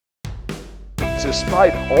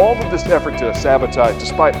despite all of this effort to sabotage,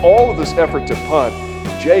 despite all of this effort to punt,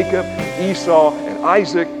 Jacob, Esau, and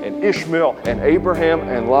Isaac, and Ishmael, and Abraham,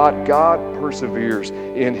 and Lot, God perseveres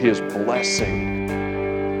in His blessing.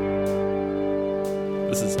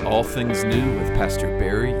 This is All Things New with Pastor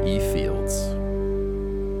Barry E. Fields.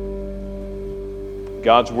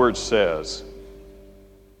 God's Word says,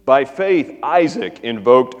 by faith Isaac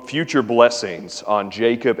invoked future blessings on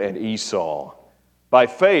Jacob and Esau. By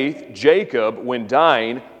faith Jacob, when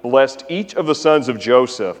dying, blessed each of the sons of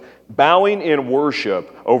Joseph, bowing in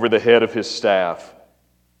worship over the head of his staff.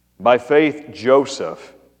 By faith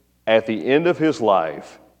Joseph, at the end of his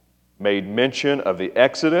life, made mention of the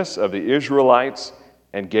exodus of the Israelites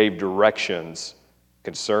and gave directions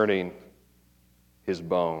concerning his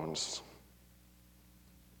bones.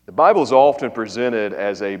 The Bible is often presented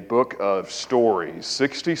as a book of stories,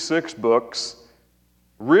 66 books,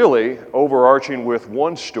 really overarching with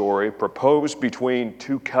one story proposed between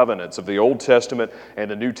two covenants of the Old Testament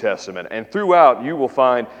and the New Testament. And throughout, you will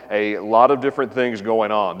find a lot of different things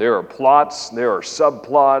going on. There are plots, there are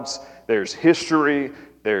subplots, there's history,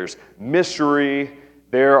 there's mystery,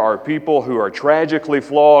 there are people who are tragically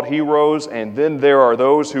flawed heroes, and then there are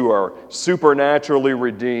those who are supernaturally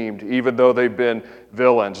redeemed, even though they've been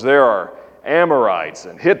villains. There are Amorites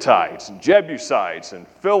and Hittites and Jebusites and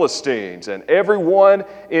Philistines and everyone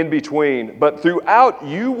in between. But throughout,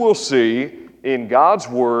 you will see in God's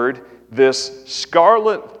Word this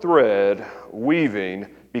scarlet thread weaving,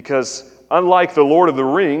 because unlike the Lord of the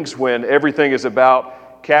Rings, when everything is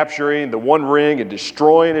about capturing the one ring and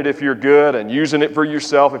destroying it if you're good and using it for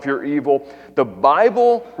yourself if you're evil, the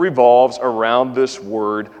Bible revolves around this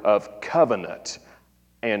word of covenant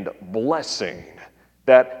and blessing.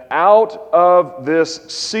 That out of this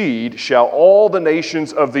seed shall all the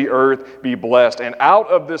nations of the earth be blessed. And out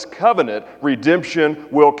of this covenant, redemption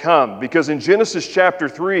will come. Because in Genesis chapter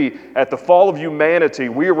 3, at the fall of humanity,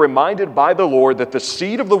 we are reminded by the Lord that the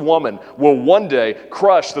seed of the woman will one day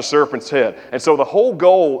crush the serpent's head. And so the whole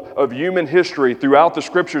goal of human history throughout the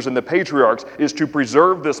scriptures and the patriarchs is to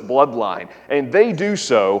preserve this bloodline. And they do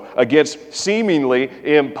so against seemingly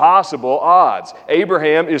impossible odds.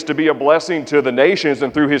 Abraham is to be a blessing to the nations,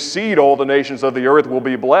 and through his seed all the nations of the earth will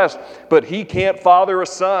be blessed, but he can't father a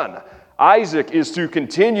son. Isaac is to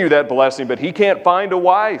continue that blessing, but he can't find a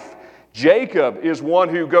wife. Jacob is one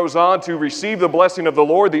who goes on to receive the blessing of the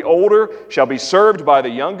Lord. The older shall be served by the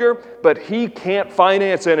younger, but he can't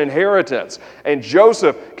finance an inheritance. And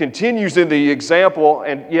Joseph continues in the example,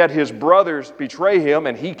 and yet his brothers betray him,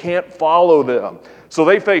 and he can't follow them. So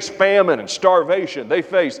they face famine and starvation. They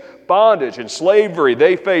face bondage and slavery.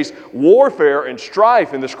 They face warfare and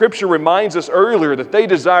strife. And the scripture reminds us earlier that they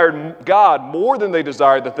desired God more than they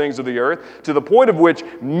desired the things of the earth, to the point of which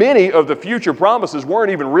many of the future promises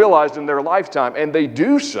weren't even realized in their lifetime. And they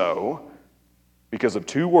do so because of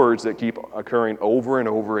two words that keep occurring over and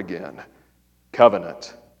over again: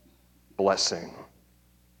 covenant, blessing.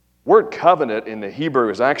 Word covenant in the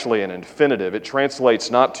Hebrew is actually an infinitive. It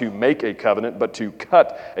translates not to make a covenant, but to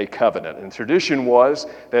cut a covenant. And tradition was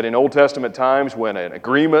that in Old Testament times, when an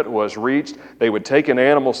agreement was reached, they would take an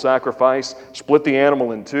animal sacrifice, split the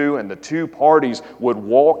animal in two, and the two parties would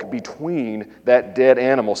walk between that dead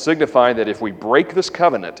animal, signifying that if we break this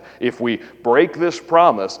covenant, if we break this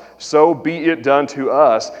promise, so be it done to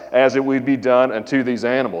us as it would be done unto these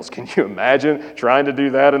animals. Can you imagine trying to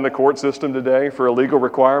do that in the court system today for a legal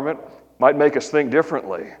requirement? Might make us think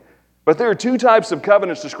differently. But there are two types of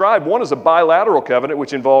covenants described. One is a bilateral covenant,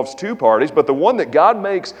 which involves two parties, but the one that God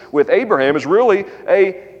makes with Abraham is really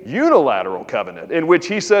a unilateral covenant in which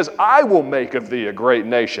he says, I will make of thee a great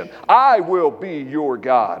nation. I will be your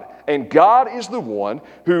God. And God is the one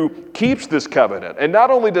who keeps this covenant. And not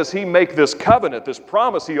only does he make this covenant, this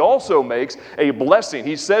promise, he also makes a blessing.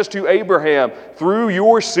 He says to Abraham, through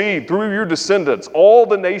your seed, through your descendants, all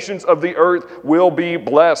the nations of the earth will be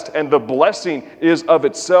blessed. And the blessing is of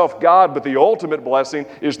itself God, but the ultimate blessing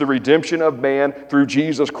is the redemption of man through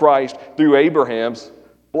Jesus Christ, through Abraham's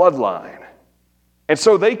bloodline. And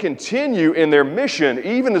so they continue in their mission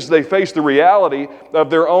even as they face the reality of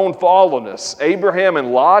their own fallenness. Abraham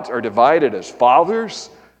and Lot are divided as fathers.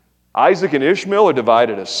 Isaac and Ishmael are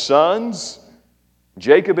divided as sons.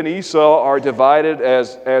 Jacob and Esau are divided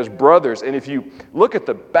as brothers. And if you look at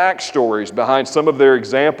the backstories behind some of their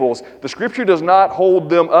examples, the Scripture does not hold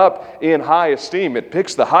them up in high esteem. It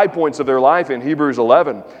picks the high points of their life in Hebrews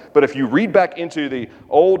 11. But if you read back into the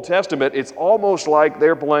Old Testament, it's almost like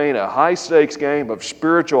they're playing a high-stakes game of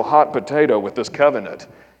spiritual hot potato with this covenant.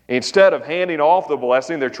 Instead of handing off the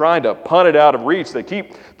blessing, they're trying to punt it out of reach. They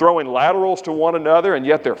keep throwing laterals to one another, and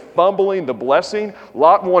yet they're fumbling the blessing.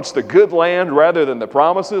 Lot wants the good land rather than the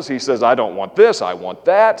promises. He says, I don't want this, I want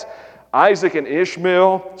that. Isaac and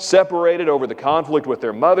Ishmael separated over the conflict with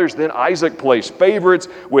their mothers. Then Isaac plays favorites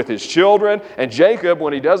with his children. And Jacob,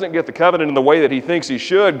 when he doesn't get the covenant in the way that he thinks he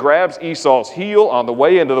should, grabs Esau's heel on the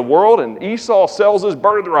way into the world, and Esau sells his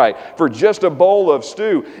birthright for just a bowl of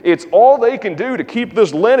stew. It's all they can do to keep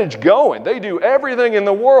this lineage going. They do everything in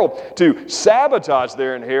the world to sabotage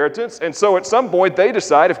their inheritance. And so at some point they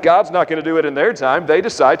decide, if God's not going to do it in their time, they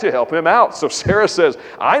decide to help him out. So Sarah says,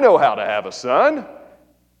 I know how to have a son.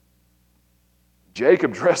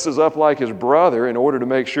 Jacob dresses up like his brother in order to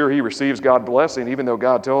make sure he receives God's blessing, even though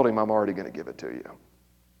God told him, I'm already going to give it to you.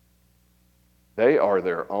 They are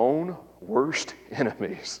their own worst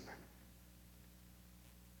enemies.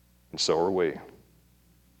 And so are we.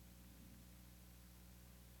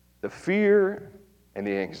 The fear and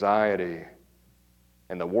the anxiety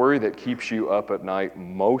and the worry that keeps you up at night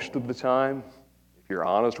most of the time, if you're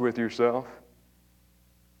honest with yourself,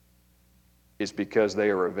 is because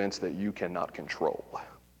they are events that you cannot control.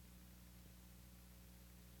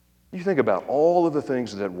 You think about all of the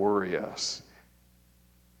things that worry us.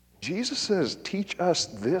 Jesus says, teach us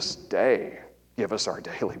this day, give us our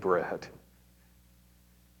daily bread.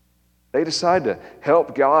 They decide to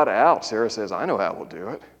help God out. Sarah says, I know how we'll do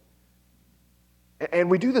it. And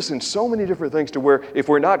we do this in so many different things to where if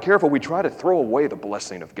we're not careful, we try to throw away the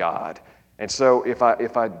blessing of God. And so if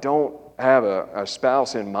I don't have a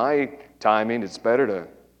spouse in my timing, it's better to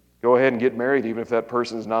go ahead and get married even if that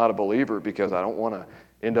person's not a believer, because I don't want to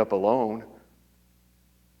end up alone,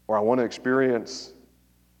 or I want to experience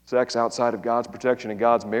sex outside of God's protection and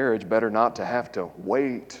God's marriage. Better not to have to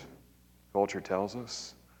wait, culture tells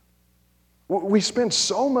us. We spend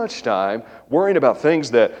so much time worrying about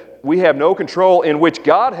things that we have no control, in which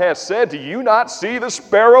God has said, do you not see the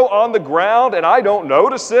sparrow on the ground and I don't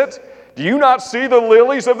notice it? Do you not see the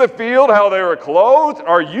lilies of the field, how they are clothed?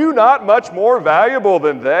 Are you not much more valuable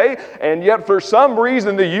than they? And yet for some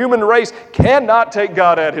reason the human race cannot take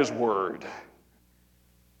God at His word.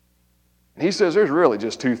 And He says there's really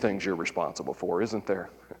just two things you're responsible for, isn't there?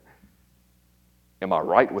 Am I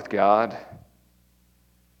right with God?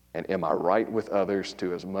 And am I right with others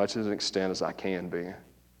to as much as an extent as I can be?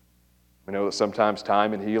 We know that sometimes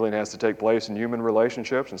time and healing has to take place in human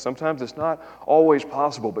relationships, and sometimes it's not always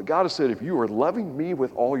possible. But God has said, if you are loving me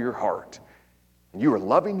with all your heart, and you are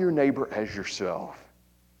loving your neighbor as yourself,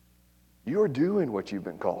 you are doing what you've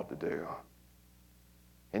been called to do.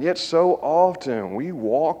 And yet so often we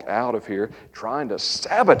walk out of here trying to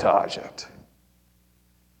sabotage it.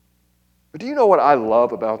 But do you know what I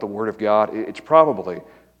love about the Word of God? It's probably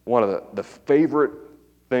one of the favorite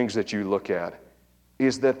things that you look at,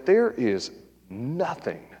 is that there is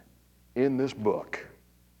nothing in this book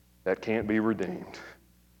that can't be redeemed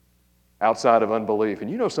outside of unbelief. And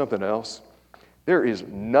you know something else? There is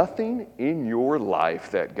nothing in your life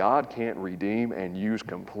that God can't redeem and use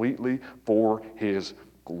completely for His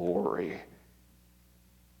glory.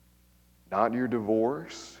 Not your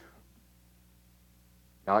divorce,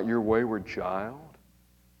 not your wayward child,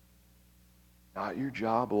 not your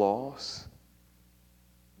job loss,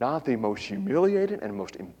 not the most humiliating and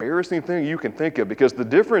most embarrassing thing you can think of, because the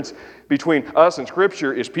difference between us and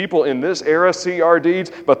Scripture is people in this era see our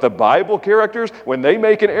deeds, but the Bible characters, when they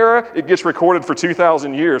make an error, it gets recorded for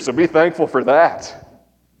 2,000 years, so be thankful for that.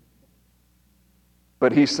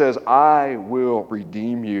 But He says, I will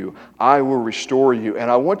redeem you. I will restore you. And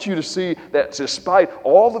I want you to see that despite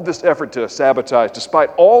all of this effort to sabotage, despite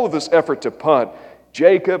all of this effort to punt,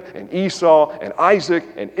 Jacob and Esau and Isaac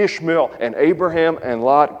and Ishmael and Abraham and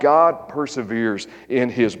Lot, God perseveres in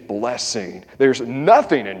His blessing. There's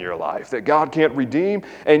nothing in your life that God can't redeem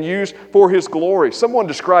and use for His glory. Someone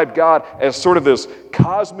described God as sort of this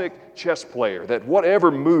cosmic chess player, that whatever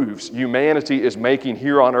moves humanity is making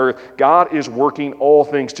here on earth, God is working all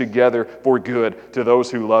things together for good to those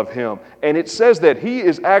who love Him. And it says that He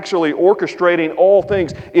is actually orchestrating all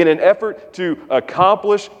things in an effort to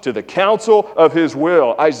accomplish to the counsel of His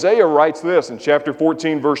will. Isaiah writes this in chapter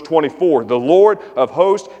 14, verse 24, the Lord of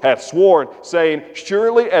hosts hath sworn, saying,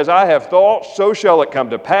 surely as I have thought, so shall it come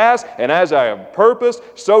to pass, and as I have purposed,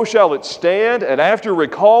 so shall it stand. And after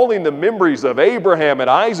recalling the memories of Abraham and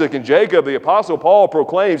Isaac and Jacob, the Apostle Paul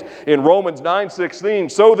proclaims in Romans 9:16,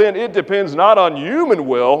 so then it depends not on human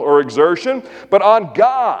will or exertion, but on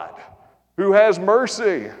God who has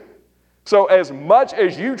mercy. So as much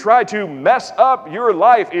as you try to mess up your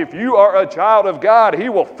life, if you are a child of God, He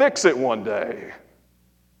will fix it one day.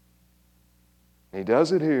 He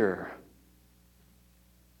does it here.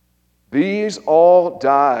 These all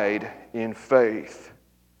died in faith,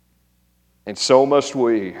 and so must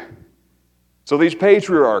we. So these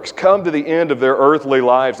patriarchs come to the end of their earthly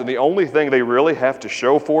lives, and the only thing they really have to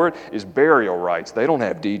show for it is burial rights. They don't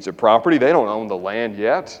have deeds of property. They don't own the land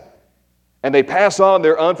yet. And they pass on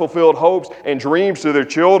their unfulfilled hopes and dreams to their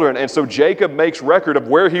children. And so Jacob makes record of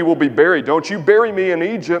where he will be buried. Don't you bury me in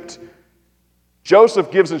Egypt. Joseph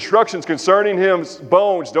gives instructions concerning his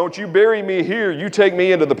bones. Don't you bury me here. You take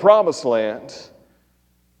me into the promised land.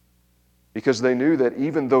 Because they knew that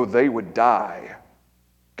even though they would die,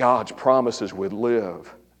 God's promises would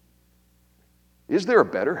live. Is there a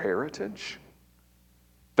better heritage?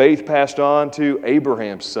 Faith passed on to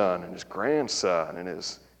Abraham's son and his grandson and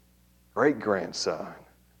his great-grandson.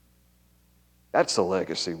 That's the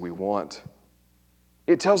legacy we want.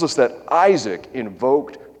 It tells us that Isaac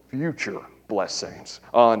invoked future blessings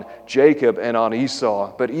on Jacob and on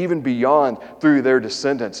Esau, but even beyond through their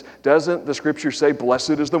descendants. Doesn't the Scripture say,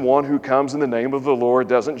 "Blessed is the one who comes in the name of the Lord"?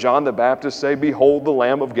 Doesn't John the Baptist say, "Behold the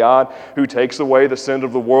Lamb of God who takes away the sin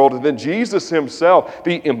of the world"? And then Jesus himself,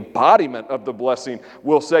 the embodiment of the blessing,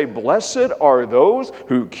 will say, "Blessed are those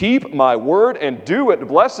who keep my word and do it.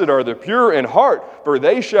 Blessed are the pure in heart, for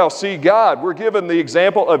they shall see God." We're given the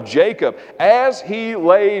example of Jacob as he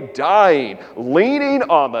lay dying, leaning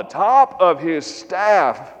on the top of his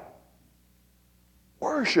staff,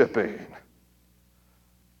 worshiping.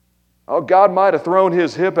 Oh, God might have thrown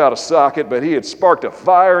his hip out of socket, but he had sparked a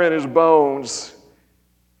fire in his bones.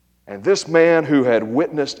 And this man who had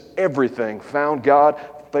witnessed everything found God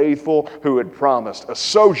faithful, who had promised, a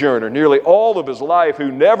sojourner nearly all of his life, who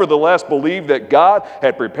nevertheless believed that God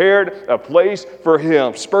had prepared a place for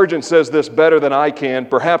him. Spurgeon says this better than I can.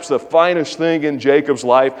 Perhaps the finest thing in Jacob's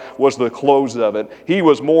life was the close of it. He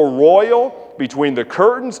was more royal between the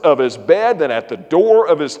curtains of his bed than at the door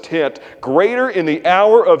of his tent, greater in the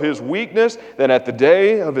hour of his weakness than at the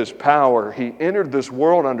day of his power. He entered this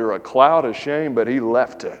world under a cloud of shame, but he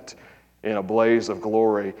left it in a blaze of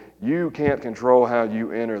glory. You can't control how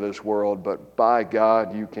you enter this world, but by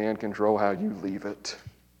God, you can control how you leave it.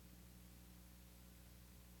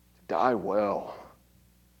 Die well.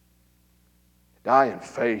 Die in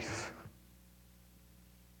faith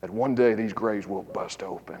that one day these graves will bust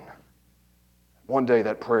open. One day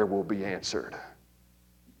that prayer will be answered.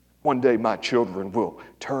 One day my children will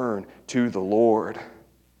turn to the Lord.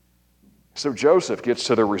 So Joseph gets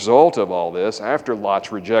to the result of all this after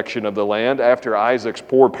Lot's rejection of the land, after Isaac's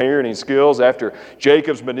poor parenting skills, after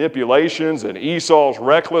Jacob's manipulations and Esau's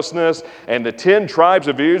recklessness, and the 10 tribes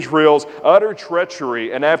of Israel's utter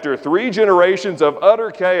treachery. And after 3 generations of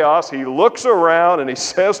utter chaos, he looks around and he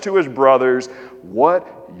says to his brothers, "What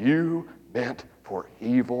you meant for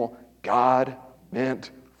evil, God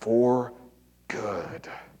meant for good."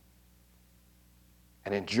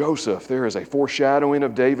 And in Joseph, there is a foreshadowing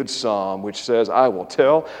of David's psalm, which says, "I will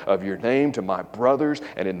tell of your name to my brothers,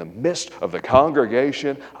 and in the midst of the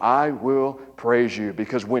congregation, I will praise you."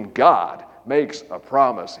 Because when God makes a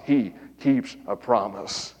promise, he keeps a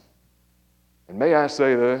promise. And may I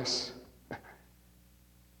say this?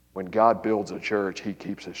 When God builds a church, he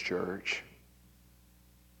keeps his church.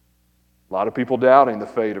 A lot of people doubting the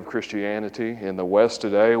fate of Christianity in the West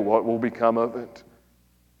today. What will become of it?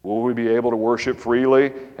 Will we be able to worship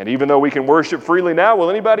freely? And even though we can worship freely now, will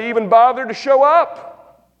anybody even bother to show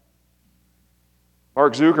up?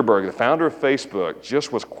 Mark Zuckerberg, the founder of Facebook,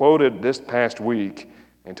 just was quoted this past week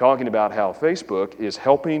in talking about how Facebook is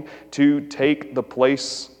helping to take the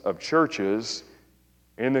place of churches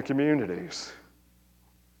in the communities.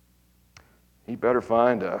 He better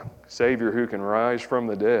find a Savior who can rise from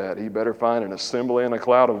the dead. He better find an assembly and a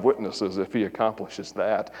cloud of witnesses if he accomplishes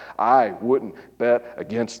that. I wouldn't bet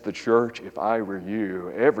against the church if I were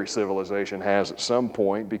you. Every civilization has at some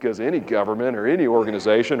point, because any government or any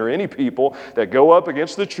organization or any people that go up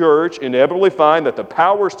against the church inevitably find that the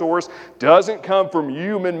power source doesn't come from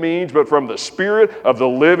human means, but from the Spirit of the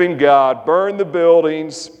living God. Burn the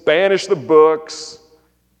buildings, banish the books,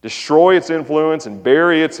 destroy its influence and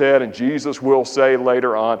bury its head, and Jesus will say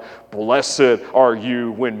later on, "Blessed are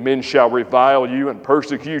you when men shall revile you and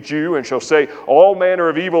persecute you, and shall say all manner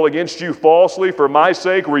of evil against you falsely. For my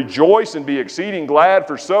sake rejoice and be exceeding glad,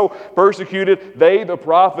 for so persecuted they the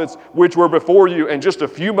prophets which were before you." And just a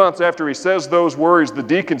few months after he says those words, the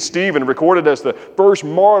deacon Stephen, recorded as the first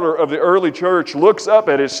martyr of the early church, looks up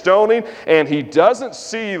at his stoning, and he doesn't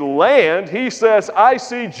see land. He says, "I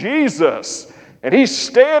see Jesus." And he's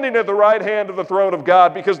standing at the right hand of the throne of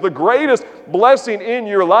God, because the greatest blessing in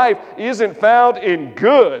your life isn't found in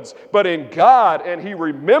goods, but in God. And he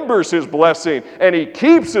remembers his blessing, and he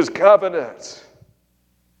keeps his covenant.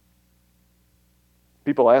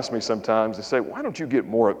 People ask me sometimes, they say, why don't you get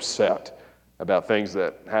more upset about things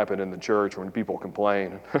that happen in the church when people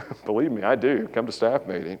complain? Believe me, I do. Come to staff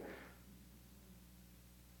meeting.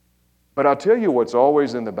 But I'll tell you what's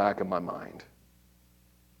always in the back of my mind.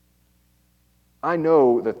 I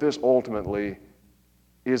know that this ultimately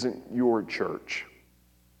isn't your church.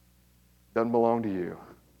 It doesn't belong to you.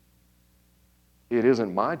 It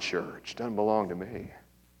isn't my church. It doesn't belong to me.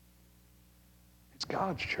 It's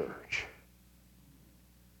God's church.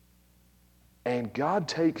 And God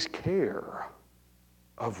takes care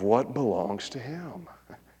of what belongs to Him.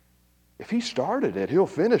 If He started it, He'll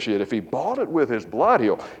finish it. If He bought it with His blood,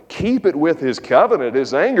 He'll keep it with His covenant.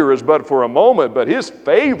 His anger is but for a moment, but His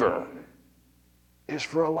favor is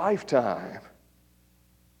for a lifetime.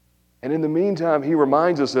 And in the meantime, He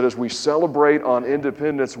reminds us that as we celebrate on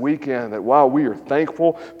Independence Weekend, that while we are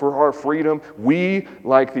thankful for our freedom, we,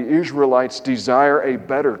 like the Israelites, desire a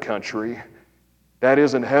better country that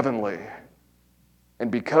isn't heavenly. And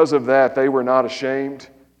because of that, they were not ashamed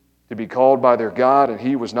to be called by their God, and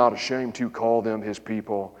He was not ashamed to call them His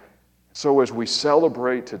people. So as we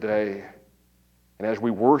celebrate today, and as we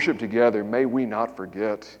worship together, may we not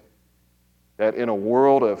forget that in a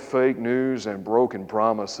world of fake news and broken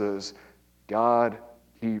promises, God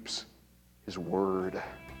keeps His word.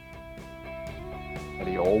 And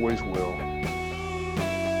He always will.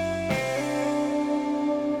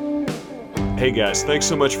 Hey guys, thanks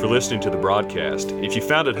so much for listening to the broadcast. If you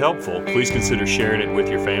found it helpful, please consider sharing it with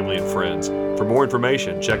your family and friends. For more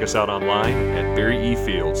information, check us out online at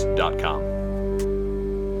barryefields.com.